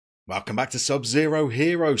Welcome back to Sub-Zero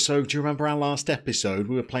Hero. So, do you remember our last episode?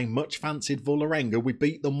 We were playing much fancied Vålerenga. We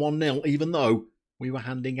beat them 1-0, even though we were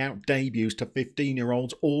handing out debuts to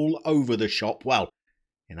 15-year-olds all over the shop. Well,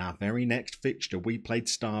 in our very next fixture, we played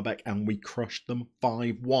Stabæk and we crushed them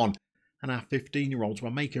 5-1. And our 15-year-olds were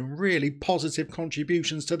making really positive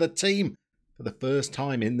contributions to the team. For the first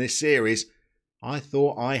time in this series, I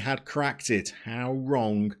thought I had cracked it. How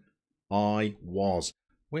wrong I was.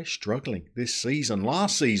 We're struggling this season.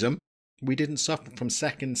 Last season, we didn't suffer from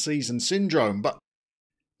second season syndrome, but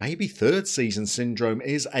maybe third season syndrome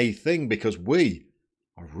is a thing because we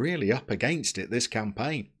are really up against it this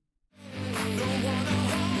campaign.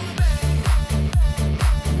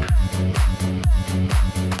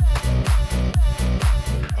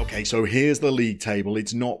 Okay, so here's the league table.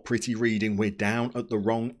 It's not pretty reading. We're down at the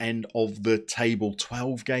wrong end of the table.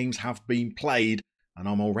 12 games have been played. And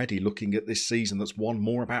I'm already looking at this season that's one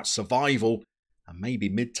more about survival and maybe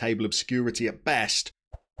mid-table obscurity at best,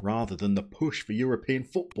 rather than the push for European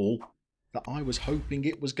football that I was hoping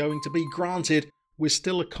it was going to be. Granted, we're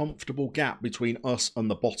still a comfortable gap between us and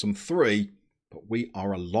the bottom three, but we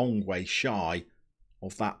are a long way shy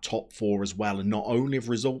of that top four as well. And not only have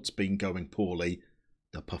results been going poorly,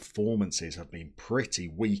 the performances have been pretty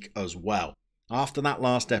weak as well. After that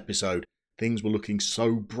last episode, things were looking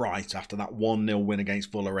so bright after that 1-0 win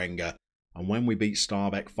against Vålerenga. And when we beat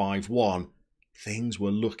Stabæk 5-1, things were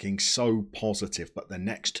looking so positive. But the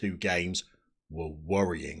next two games were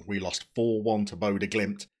worrying. We lost 4-1 to Bodø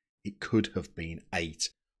Glimt. It could have been 8.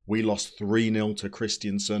 We lost 3-0 to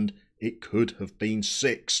Kristiansund. It could have been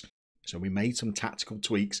 6. So we made some tactical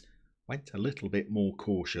tweaks, went a little bit more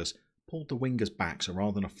cautious, pulled the wingers back. So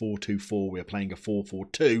rather than a 4-2-4, we were playing a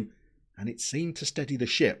 4-4-2. And it seemed to steady the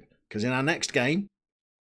ship. Because in our next game,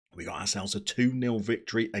 we got ourselves a 2-0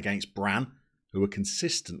 victory against Brann, who were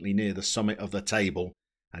consistently near the summit of the table.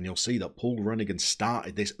 And you'll see that Paul Runnigan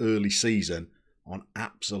started this early season on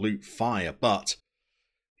absolute fire. But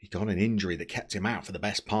he got an injury that kept him out for the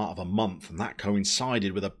best part of a month. And that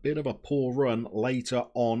coincided with a bit of a poor run later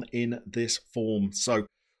on in this form. So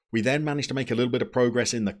we then managed to make a little bit of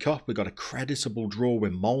progress in the cup. We got a creditable draw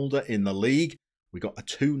with Molde in the league. We got a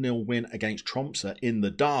 2-0 win against Tromsdalen in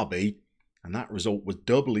the derby, and that result was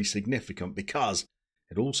doubly significant because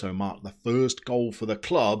it also marked the first goal for the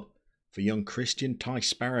club for young Christian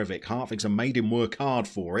Tysperovic. Hartviksen made him work hard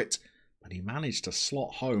for it, but he managed to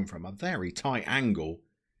slot home from a very tight angle.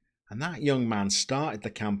 And that young man started the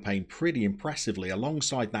campaign pretty impressively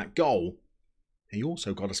alongside that goal. He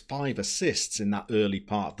also got us 5 assists in that early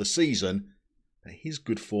part of the season, but his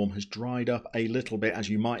good form has dried up a little bit, as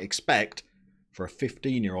you might expect, for a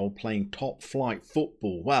 15-year-old playing top-flight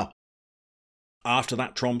football. Well, after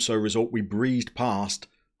that Tromsø result, we breezed past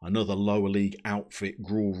another lower league outfit,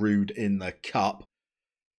 Grorud, in the cup,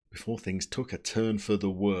 before things took a turn for the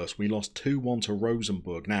worse. We lost 2-1 to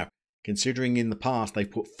Rosenborg. Now, considering in the past they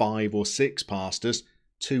put 5 or 6 past us,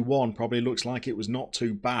 2-1 probably looks like it was not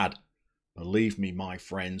too bad. Believe me, my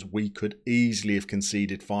friends, we could easily have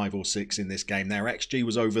conceded 5 or 6 in this game. Their XG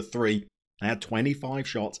was over 3. They had 25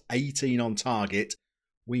 shots, 18 on target.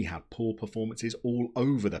 We had poor performances all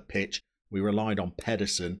over the pitch. We relied on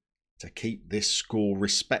Pedersen to keep this score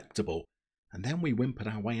respectable. And then we whimpered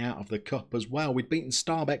our way out of the cup as well. We'd beaten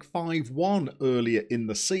Stabæk 5-1 earlier in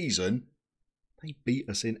the season. They beat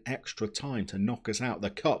us in extra time to knock us out of the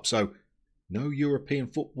cup. So no European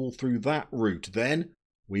football through that route. Then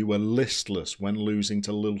we were listless when losing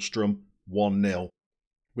to Lillestrøm 1-0.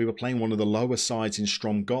 We were playing one of the lower sides in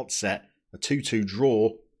Strømgodset. A 2-2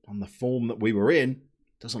 draw on the form that we were in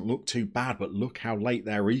doesn't look too bad, but look how late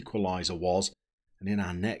their equaliser was. And in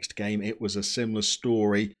our next game, it was a similar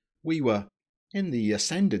story. We were in the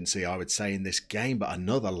ascendancy, I would say, in this game, but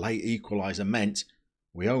another late equaliser meant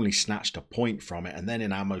we only snatched a point from it. And then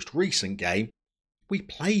in our most recent game, we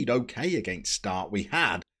played okay against Start. We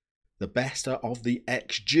had the better of the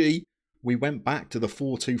XG. We went back to the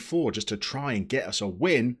 4-2-4 just to try and get us a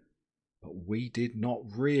win, but we did not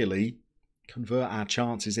really convert our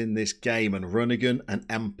chances in this game, and Runnigan and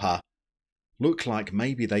Empa look like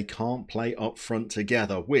maybe they can't play up front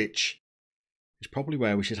together, which is probably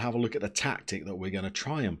where we should have a look at the tactic that we're going to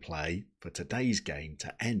try and play for today's game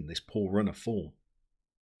to end this poor run of form.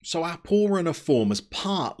 So our poor run of form has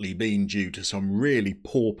partly been due to some really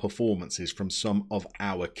poor performances from some of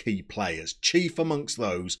our key players. Chief amongst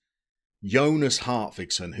those, Jonas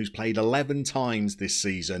Hartviksen, who's played 11 times this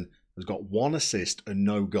season, has got 1 assist and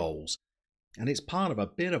no goals. And it's part of a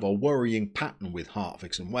bit of a worrying pattern with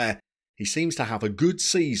Hartviksen, where he seems to have a good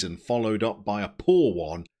season followed up by a poor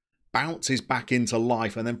one, bounces back into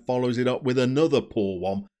life and then follows it up with another poor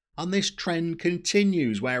one And this trend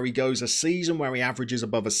continues, where he goes a season where he averages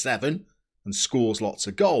above a 7 and scores lots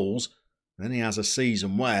of goals. Then he has a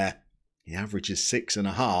season where he averages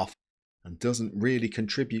 6.5 and doesn't really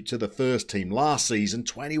contribute to the first team. Last season,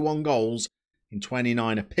 21 goals in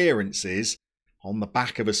 29 appearances on the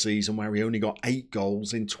back of a season where he only got 8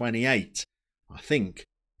 goals in 28. I think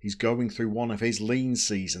he's going through one of his lean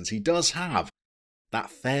seasons. He does have that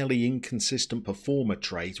fairly inconsistent performer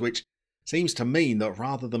trait, which seems to mean that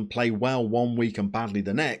rather than play well one week and badly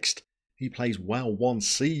the next, he plays well one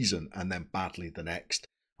season and then badly the next.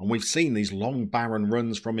 And we've seen these long barren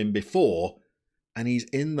runs from him before, and he's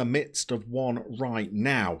in the midst of one right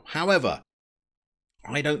now. However,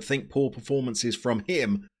 I don't think poor performances from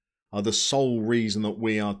him are the sole reason that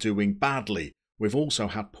we are doing badly. We've also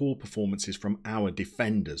had poor performances from our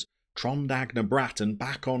defenders. Tromsdalen Bratton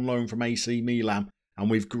back on loan from AC Milan, and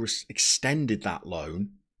we've extended that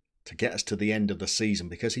loan to get us to the end of the season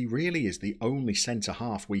because he really is the only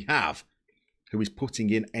centre-half we have who is putting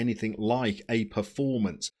in anything like a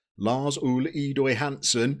performance. Lars Ole Idøy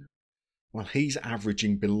Hansen, well, he's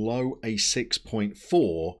averaging below a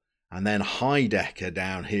 6.4, and then Heidecker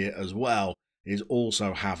down here as well is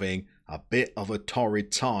also having a bit of a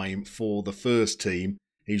torrid time for the first team.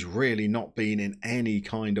 He's really not been in any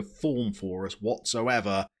kind of form for us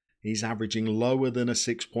whatsoever. He's averaging lower than a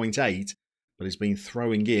 6.8, but he's been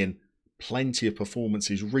throwing in plenty of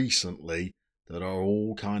performances recently that are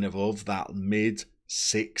all kind of that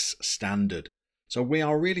mid-6 standard. So we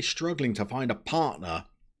are really struggling to find a partner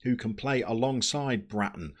who can play alongside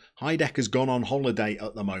Bratton. Heidecker's gone on holiday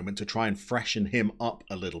at the moment to try and freshen him up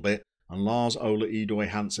a little bit, and Lars Ole Idøy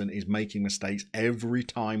Hansen is making mistakes every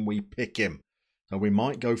time we pick him. So we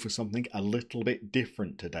might go for something a little bit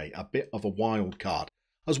different today, a bit of a wild card.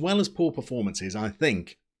 As well as poor performances, I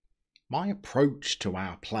think my approach to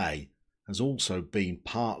our play has also been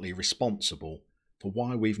partly responsible for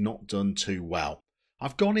why we've not done too well.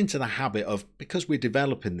 I've gone into the habit of, because we're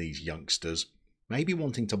developing these youngsters, maybe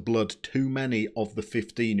wanting to blood too many of the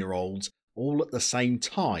 15-year-olds all at the same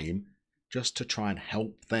time just to try and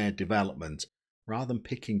help their development, rather than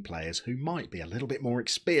picking players who might be a little bit more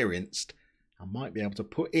experienced and might be able to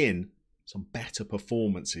put in some better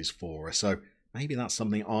performances for us. So maybe that's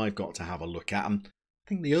something I've got to have a look at. And I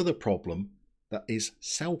think the other problem that is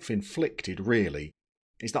self-inflicted really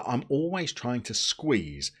is that I'm always trying to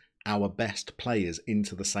squeeze our best players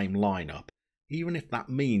into the same lineup, even if that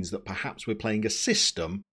means that perhaps we're playing a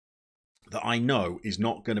system that I know is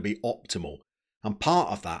not going to be optimal. And part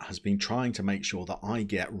of that has been trying to make sure that I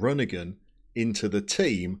get Runnigan into the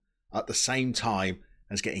team at the same time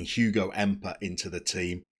as getting Hugo Emper into the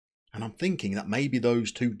team. And I'm thinking that maybe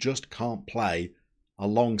those two just can't play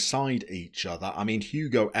alongside each other. I mean,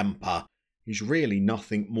 Hugo Emper is really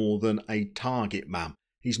nothing more than a target man.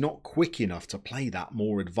 He's not quick enough to play that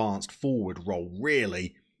more advanced forward role,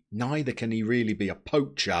 really. Neither can he really be a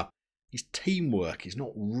poacher. His teamwork is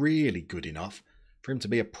not really good enough for him to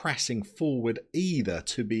be a pressing forward either,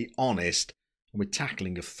 to be honest. And with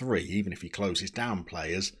tackling of 3, even if he closes down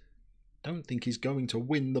players, don't think he's going to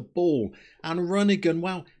win the ball. And Runnigan,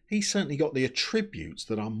 well, he's certainly got the attributes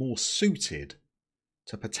that are more suited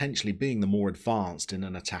to potentially being the more advanced in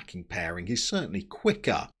an attacking pairing. He's certainly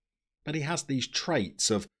quicker, but he has these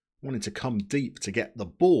traits of wanting to come deep to get the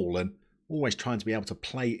ball and always trying to be able to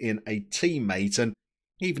play in a teammate. And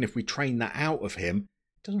even if we train that out of him,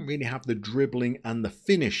 he doesn't really have the dribbling and the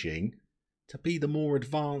finishing to be the more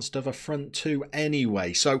advanced of a front two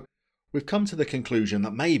anyway. So we've come to the conclusion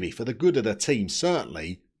that maybe for the good of the team,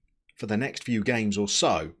 certainly for the next few games or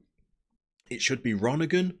so, it should be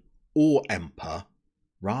Runnigan or Emper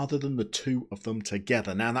rather than the two of them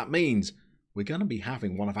together. Now that means we're going to be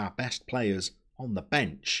having one of our best players on the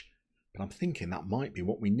bench, but I'm thinking that might be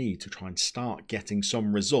what we need to try and start getting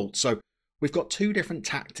some results. So we've got 2 different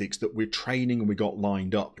tactics that we're training and we got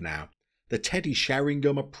lined up now. The Teddy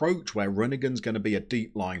Sheringham approach, where Runnigan's going to be a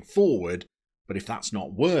deep lying forward, but if that's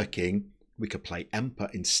not working, we could play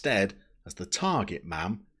Emper instead as the target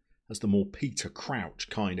man, as the more Peter Crouch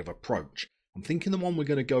kind of approach. I'm thinking the one we're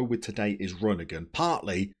going to go with today is Runnigan,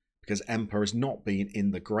 partly because Emper has not been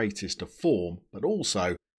in the greatest of form, but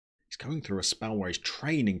also he's going through a spell where he's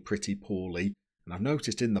training pretty poorly. And I've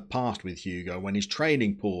noticed in the past with Hugo, when he's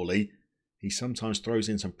training poorly, he sometimes throws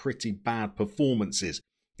in some pretty bad performances.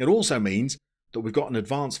 It also means that we've got an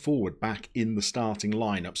advanced forward back in the starting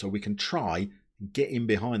lineup, so we can try and get in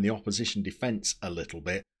behind the opposition defence a little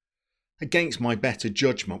bit. Against my better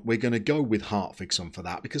judgment, we're going to go with Hartvigsson for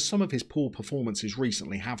that, because some of his poor performances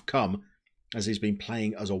recently have come as he's been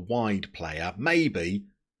playing as a wide player. Maybe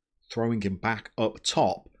throwing him back up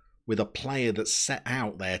top with a player that's set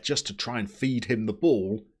out there just to try and feed him the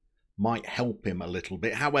ball might help him a little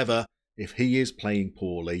bit. However, if he is playing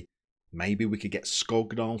poorly, maybe we could get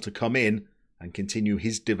Skogdal to come in and continue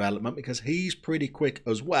his development because he's pretty quick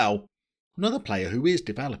as well. Another player who is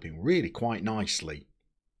developing really quite nicely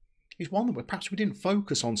is one that perhaps we didn't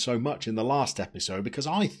focus on so much in the last episode because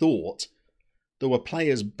I thought there were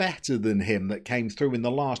players better than him that came through in the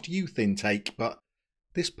last youth intake, but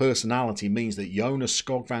this personality means that Jonas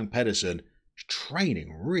Skogvan Pedersen is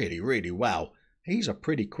training really, really well. He's a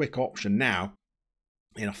pretty quick option now.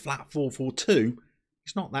 In a flat 4-4-2,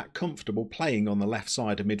 he's not that comfortable playing on the left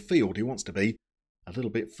side of midfield. He wants to be a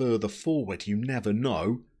little bit further forward. You never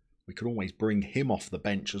know. We could always bring him off the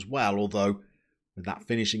bench as well, although with that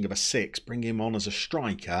finishing of a 6, bring him on as a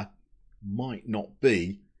striker might not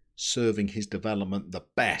be serving his development the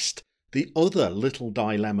best. The other little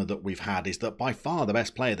dilemma that we've had is that by far the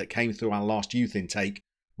best player that came through our last youth intake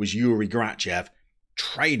was Yuri Grachev,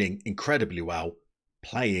 training incredibly well,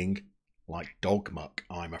 playing like dogmuck,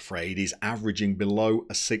 I'm afraid. He's averaging below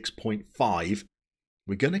a 6.5.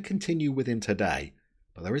 We're going to continue with him today,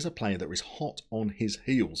 but there is a player that is hot on his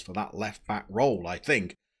heels for that left-back role, I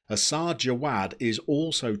think. Asad Jawad is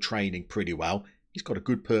also training pretty well. He's got a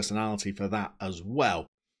good personality for that as well.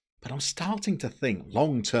 But I'm starting to think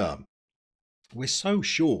long-term, we're so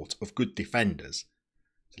short of good defenders.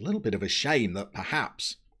 It's a little bit of a shame that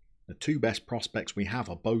perhaps the two best prospects we have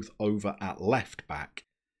are both over at left-back.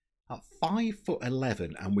 At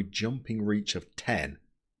 5'11" and with jumping reach of 10,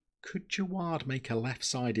 could Jawad make a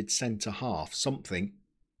left-sided centre-half something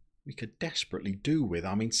we could desperately do with?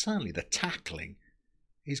 I mean, certainly the tackling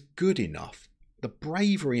is good enough. The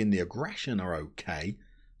bravery and the aggression are okay.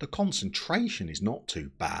 The concentration is not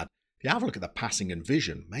too bad. If you have a look at the passing and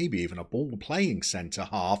vision, maybe even a ball-playing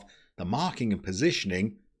centre-half, the marking and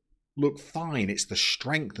positioning look fine. It's the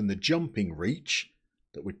strength and the jumping reach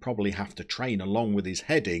that we'd probably have to train along with his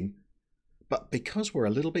heading. But because we're a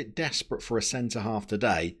little bit desperate for a centre-half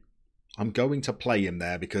today, I'm going to play him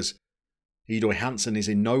there because Edoy Hansen is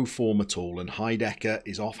in no form at all and Heidecker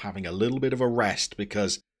is off having a little bit of a rest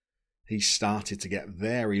because he started to get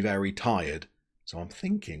very, very tired. So I'm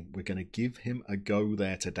thinking we're going to give him a go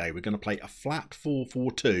there today. We're going to play a flat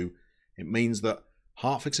 4-4-2. It means that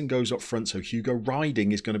Hartviksen goes up front, so Hugo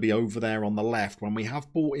Riding is going to be over there on the left. When we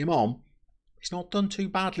have brought him on, he's not done too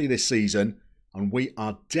badly this season, and we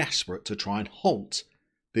are desperate to try and halt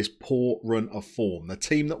this poor run of form. The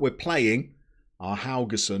team that we're playing are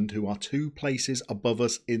Haugesund, who are 2 places above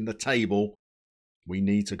us in the table. We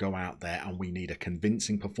need to go out there and we need a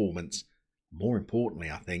convincing performance. More importantly,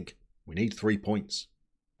 I think, we need 3 points.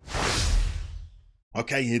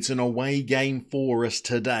 Okay, it's an away game for us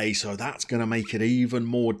today, so that's going to make it even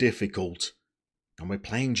more difficult. And we're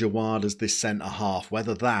playing Jawad as this centre-half.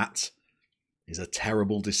 Whether that is a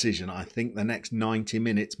terrible decision, I think the next 90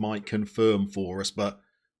 minutes might confirm for us, but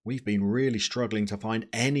we've been really struggling to find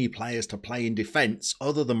any players to play in defence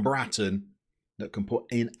other than Bratton that can put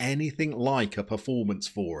in anything like a performance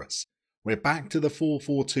for us. We're back to the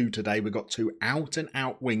 4-4-2 today. We've got 2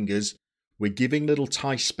 out-and-out wingers. We're giving little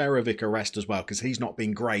Thijs Sperovic a rest as well because he's not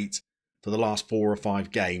been great for the last 4 or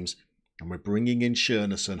 5 games. And we're bringing in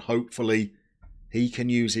Schönerson. Hopefully, he can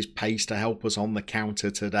use his pace to help us on the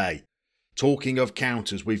counter today. Talking of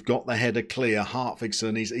counters, we've got the header clear.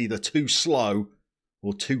 Hartviksen is either too slow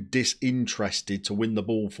or too disinterested to win the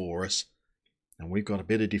ball for us. And we've got a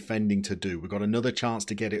bit of defending to do. We've got another chance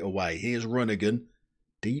to get it away. Here's Runnigan,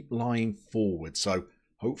 deep lying forward. So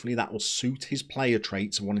hopefully that will suit his player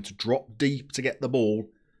traits of wanting to drop deep to get the ball,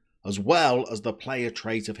 as well as the player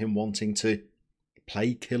trait of him wanting to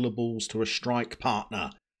play killer balls to a strike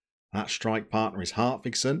partner. That strike partner is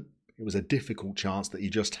Hartviksen. It was a difficult chance that he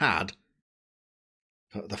just had.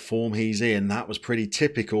 But the form he's in, that was pretty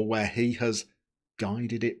typical where he has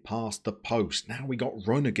guided it past the post. Now we got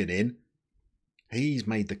Runnigan in. He's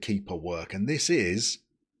made the keeper work, and this is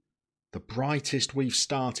the brightest we've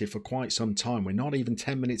started for quite some time. We're not even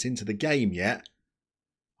 10 minutes into the game yet,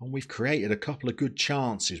 and we've created a couple of good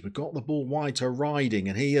chances. We've got the ball wide to Riding,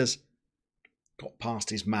 and he has got past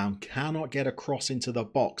his man. Cannot get across into the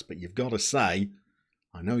box, but you've got to say,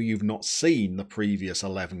 I know you've not seen the previous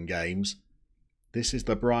 11 games. This is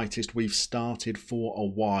the brightest we've started for a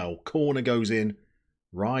while. Corner goes in,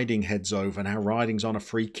 Riding heads over. Now Riding's on a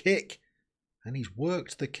free kick. And he's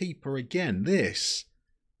worked the keeper again. This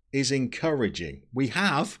is encouraging. We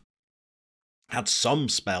have had some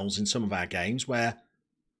spells in some of our games where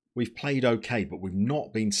we've played okay, but we've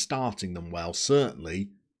not been starting them well. Certainly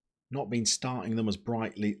not been starting them as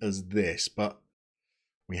brightly as this. But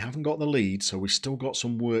We haven't got the lead, so we've still got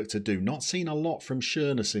some work to do. Not seen a lot from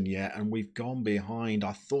Shernison yet, and we've gone behind.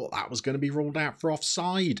 I thought that was going to be ruled out for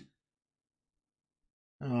offside.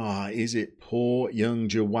 Ah, is it poor young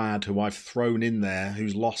Jawad who I've thrown in there,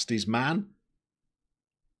 who's lost his man?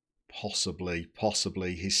 Possibly.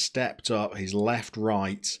 He's stepped up, he's left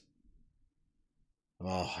right.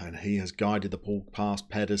 Oh, and he has guided the ball past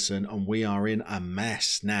Pedersen, and we are in a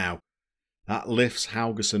mess now. That lifts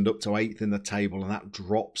Haugesund up to 8th in the table, and that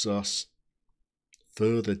drops us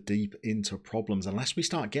further deep into problems. Unless we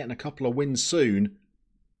start getting a couple of wins soon,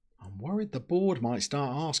 I'm worried the board might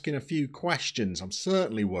start asking a few questions. I'm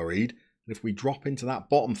certainly worried that if we drop into that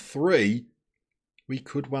bottom 3, we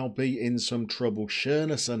could well be in some trouble.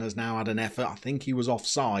 Shernison has now had an effort. I think he was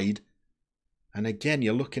offside. And again,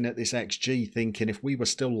 you're looking at this XG thinking if we were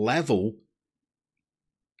still level,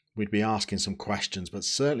 we'd be asking some questions. But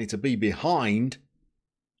certainly to be behind,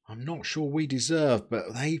 I'm not sure we deserve.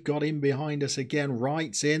 But they've got in behind us again.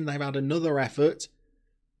 Wright's in. They've had another effort.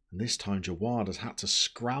 And this time Jawad has had to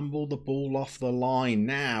scramble the ball off the line.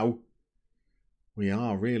 Now we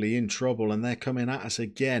are really in trouble and they're coming at us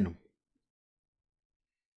again.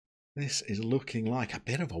 This is looking like a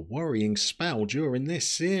bit of a worrying spell during this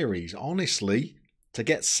series. Honestly, to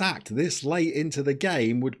get sacked this late into the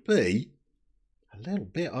game would be a little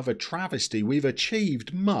bit of a travesty. We've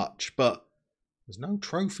achieved much, but there's no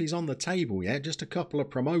trophies on the table yet, just a couple of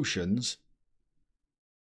promotions.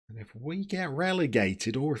 And if we get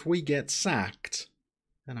relegated or if we get sacked,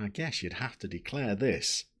 then I guess you'd have to declare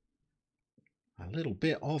this a little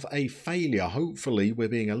bit of a failure. Hopefully we're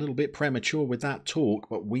being a little bit premature with that talk,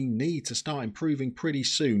 but we need to start improving pretty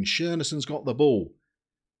soon. Shernisson's got the ball.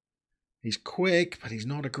 He's quick, but he's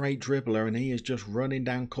not a great dribbler, and he is just running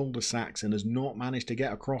down cul-de-sacs and has not managed to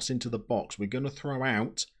get across into the box. We're going to throw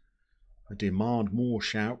out a demand more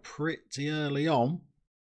shout pretty early on.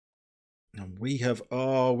 And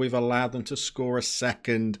we've allowed them to score a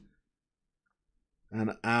second.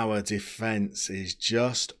 And our defence is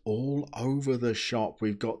just all over the shop.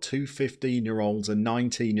 We've got two 15-year-olds, a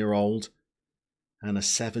 19-year-old and a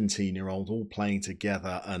 17-year-old all playing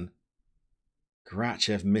together. And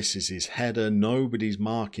Grachev misses his header. Nobody's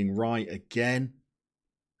marking right again.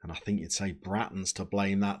 And I think you'd say Bratton's to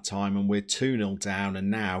blame that time. And we're 2-0 down. And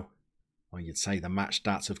now, well, you'd say the match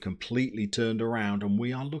stats have completely turned around. And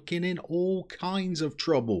we are looking in all kinds of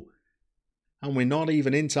trouble. And we're not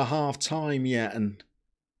even into half-time yet. And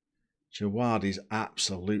Jawad is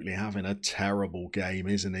absolutely having a terrible game,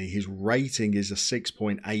 isn't he? His rating is a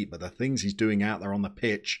 6.8, but the things he's doing out there on the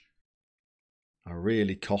pitch are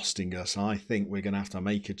really costing us. I think we're going to have to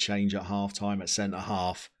make a change at half-time at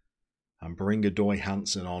centre-half and bring Adoy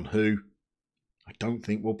Hansen on, who I don't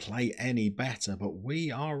think will play any better. But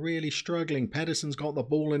we are really struggling. Pedersen's got the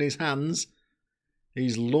ball in his hands.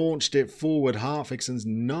 He's launched it forward. Hartvigson's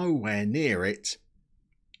nowhere near it.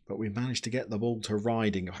 But we've managed to get the ball to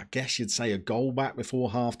Riding. I guess you'd say a goal back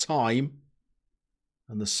before half-time.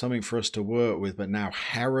 And there's something for us to work with. But now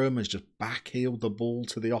Heron has just backheeled the ball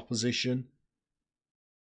to the opposition.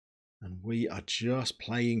 And we are just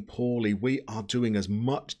playing poorly. We are doing as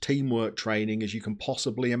much teamwork training as you can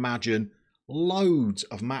possibly imagine. Loads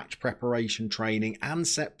of match preparation training and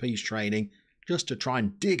set-piece training, just to try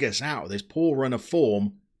and dig us out of this poor run of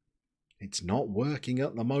form. It's not working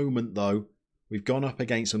at the moment, though. We've gone up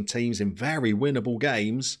against some teams in very winnable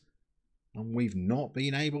games, and we've not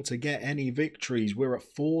been able to get any victories. We're at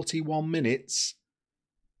 41 minutes.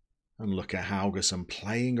 And look at Haugesund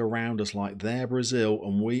playing around us like they're Brazil,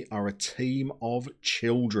 and we are a team of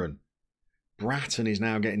children. Bratton is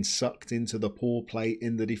now getting sucked into the poor play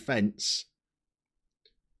in the defence.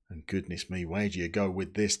 And goodness me, where do you go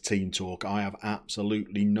with this team talk? I have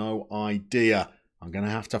absolutely no idea. I'm going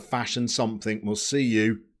to have to fashion something. We'll see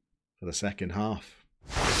you for the second half.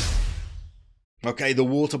 Okay, the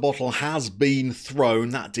water bottle has been thrown.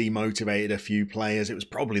 That demotivated a few players. It was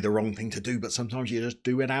probably the wrong thing to do, but sometimes you just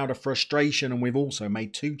do it out of frustration. And we've also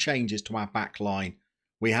made 2 changes to our back line.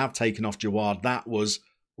 We have taken off Jawad. That was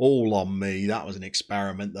all on me. That was an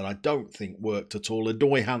experiment that I don't think worked at all.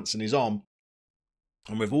 Adoy Hansen is on.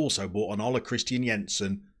 And we've also bought an Ole Christian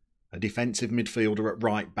Jensen, a defensive midfielder at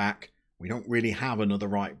right back. We don't really have another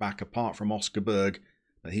right back apart from Oscar Berg,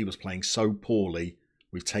 but he was playing so poorly.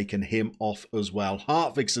 We've taken him off as well.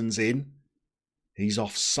 Hartvigson's in. He's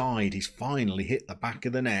offside. He's finally hit the back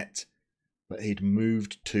of the net, but he'd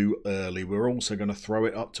moved too early. We're also going to throw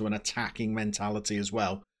it up to an attacking mentality as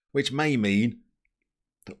well, which may mean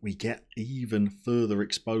that we get even further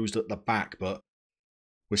exposed at the back, but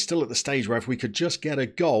we're still at the stage where if we could just get a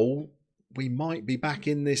goal, we might be back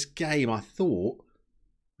in this game. I thought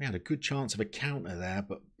We had a good chance of a counter there,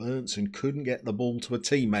 but Berntsen couldn't get the ball to a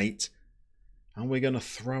teammate. And we're going to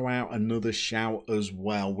throw out another shout as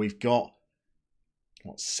well. We've got,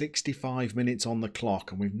 65 minutes on the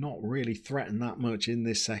clock, and we've not really threatened that much in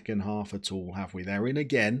this second half at all, have we? They're in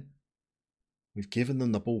again. We've given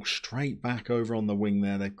them the ball straight back over on the wing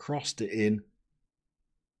there. They've crossed it in.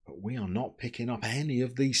 But we are not picking up any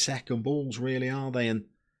of these second balls, really, are they? And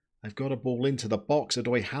they've got a ball into the box.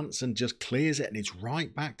 Adoy Hansen just clears it, and it's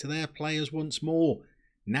right back to their players once more.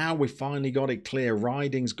 Now we've finally got it clear.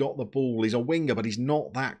 Riding's got the ball. He's a winger, but he's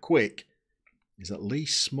not that quick. He's at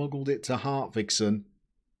least smuggled it to Hartvigsson.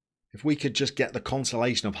 If we could just get the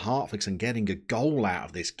consolation of Hartvigsson getting a goal out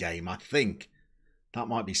of this game, I think that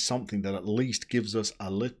might be something that at least gives us a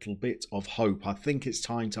little bit of hope. I think it's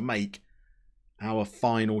time to make our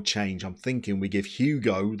final change. I'm thinking we give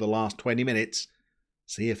Hugo the last 20 minutes,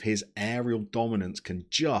 see if his aerial dominance can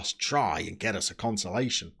just try and get us a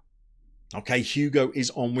consolation. Okay, Hugo is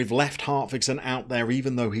on. We've left Hartvigsson out there,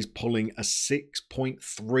 even though he's pulling a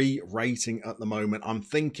 6.3 rating at the moment. I'm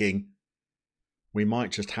thinking we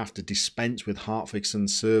might just have to dispense with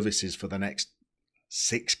Hartvigson's services for the next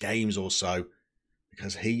 6 games or so,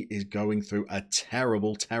 because he is going through a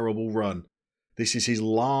terrible, terrible run. This is his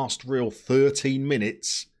last real 13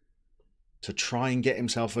 minutes to try and get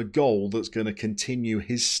himself a goal that's going to continue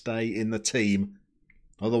his stay in the team.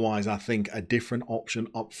 Otherwise, I think a different option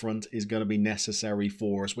up front is going to be necessary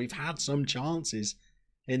for us. We've had some chances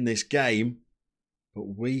in this game,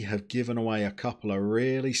 but we have given away a couple of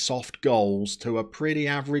really soft goals to a pretty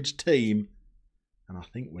average team. And I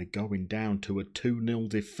think we're going down to a 2-0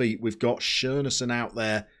 defeat. We've got Schönerson out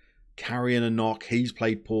there carrying a knock. He's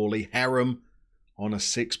played poorly. Herum on a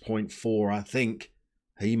 6.4. I think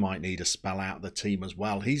he might need a spell out of the team as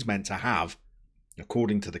well. He's meant to have,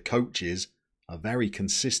 according to the coaches, a very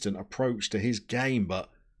consistent approach to his game. But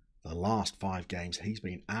the last 5 games, he's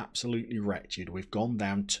been absolutely wretched. We've gone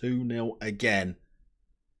down 2-0 again.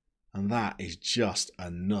 And that is just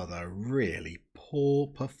another really poor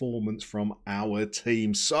performance from our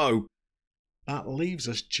team. So that leaves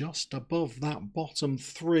us just above that bottom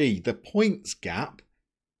 3. The points gap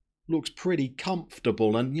looks pretty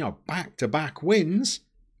comfortable, and back-to-back wins.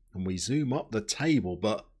 And we zoom up the table,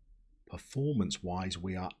 but performance-wise,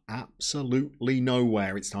 we are absolutely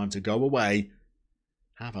nowhere. It's time to go away,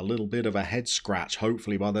 have a little bit of a head scratch.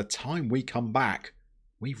 Hopefully by the time we come back,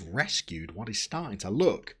 we've rescued what is starting to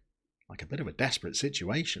look like a bit of a desperate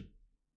situation.